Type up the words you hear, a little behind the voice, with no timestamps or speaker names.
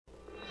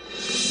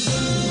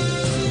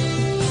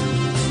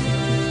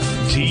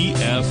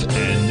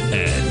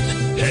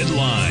TFNN.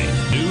 Headline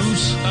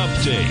News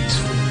Update.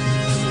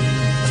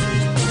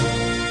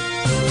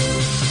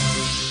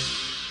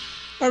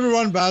 Hi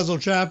everyone, Basil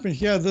Chapman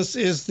here. This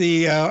is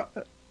the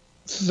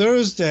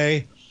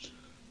Thursday,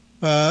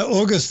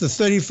 August the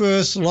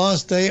 31st,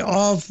 last day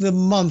of the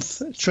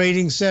month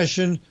trading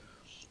session.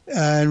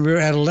 And we're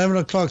at 11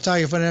 o'clock,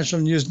 Tiger Financial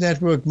News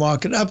Network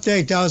market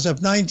update. Dow's up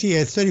 90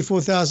 at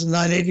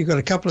 34,980. You've got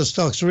a couple of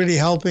stocks really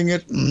helping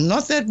it.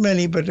 Not that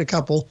many, but a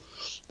couple.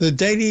 The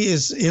daily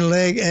is in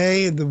leg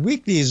A. The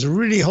weekly is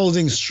really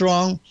holding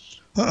strong.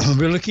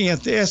 We're looking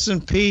at the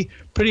S&P,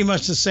 pretty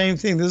much the same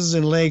thing. This is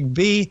in leg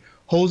B,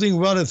 holding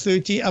well at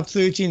 13, up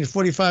 13 at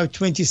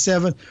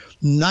 45.27.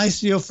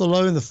 Nicely off the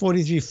low in the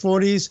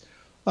 43.40s.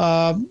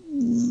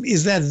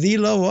 Is that the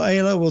low or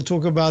a low? We'll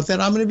talk about that.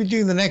 I'm going to be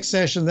doing the next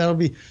session. That'll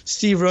be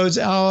Steve Rhodes'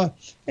 hour,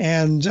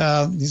 and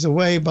he's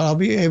away, but I'll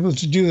be able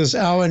to do this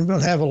hour, and we'll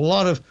have a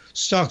lot of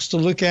stocks to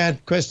look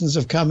at. Questions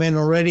have come in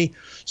already.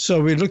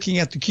 So we're looking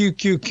at the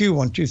QQQ,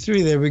 1, 2,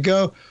 3. There we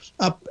go.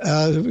 Up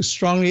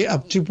strongly,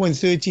 up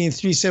 2.13,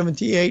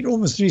 378,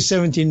 almost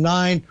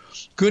 379.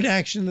 Good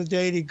action in the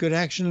daily, good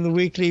action in the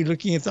weekly.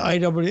 Looking at the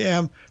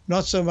IWM,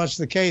 not so much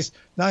the case.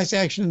 Nice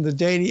action in the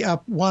daily,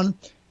 up 1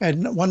 at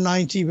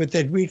 190, but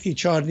that weekly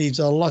chart needs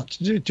a lot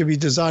to be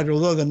desired,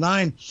 although the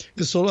 9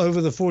 is still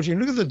over the 14.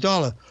 Look at the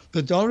dollar.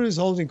 The dollar is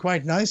holding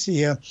quite nicely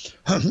here,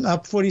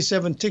 up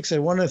 47 ticks at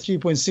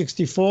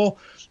 103.64.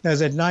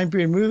 As that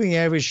 9-period moving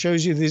average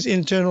shows you this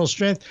internal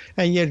strength,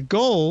 and yet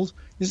gold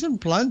isn't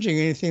plunging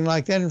or anything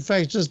like that. In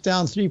fact, just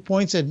down 3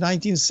 points at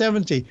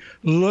 1970.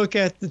 Look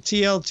at the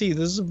TLT.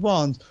 This is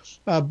bonds.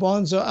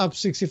 Bonds are up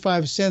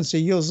 65 cents. The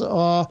yields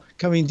are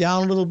coming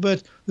down a little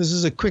bit. This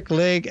is a quick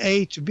leg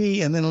A to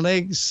B, and then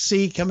leg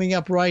C coming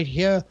up right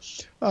here.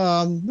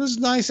 This is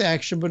nice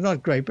action, but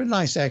not great, but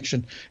nice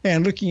action.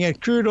 And looking at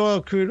crude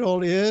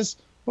oil is,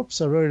 oops,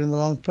 I wrote it in the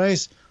wrong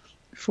place.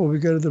 Before we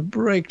go to the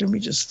break, let me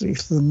just see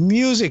if the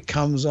music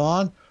comes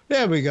on.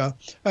 There we go.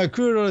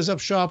 Crude oil is up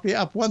sharply,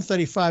 up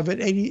 135 at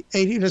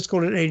 80, let's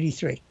call it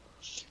 83.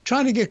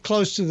 Trying to get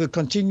close to the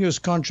continuous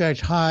contract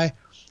high a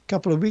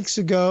couple of weeks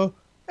ago,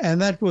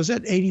 and that was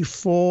at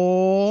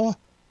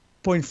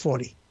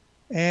 84.40.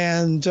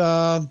 And,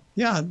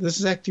 yeah, this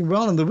is acting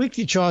well, and the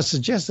weekly chart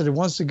suggests that it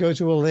wants to go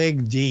to a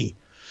leg D.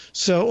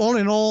 So all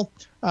in all,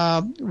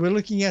 we're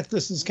looking at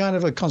this as kind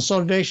of a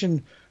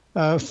consolidation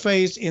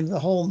phase in the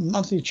whole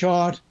monthly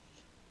chart.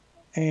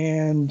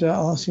 And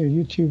I'll see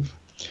YouTube.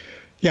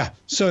 Yeah,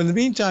 so in the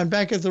meantime,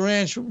 back at the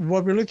ranch,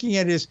 what we're looking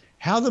at is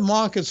how the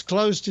markets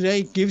closed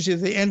today. Gives you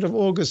the end of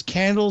August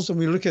candles, and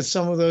we look at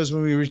some of those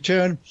when we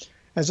return.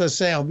 As I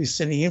say, I'll be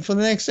sitting in for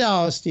the next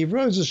hour, Steve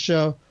Rhodes'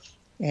 show.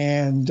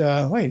 And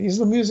wait, is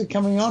the music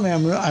coming on?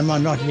 Am I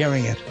not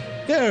hearing it?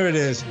 There it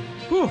is.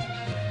 Whew.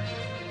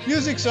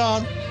 Music's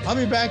on. I'll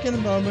be back in a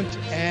moment,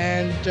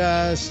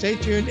 and stay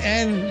tuned.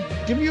 And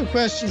give me your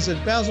questions at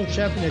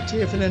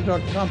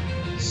basilchapman@tfnn.com.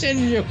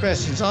 Send me your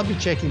questions. I'll be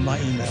checking my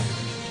email.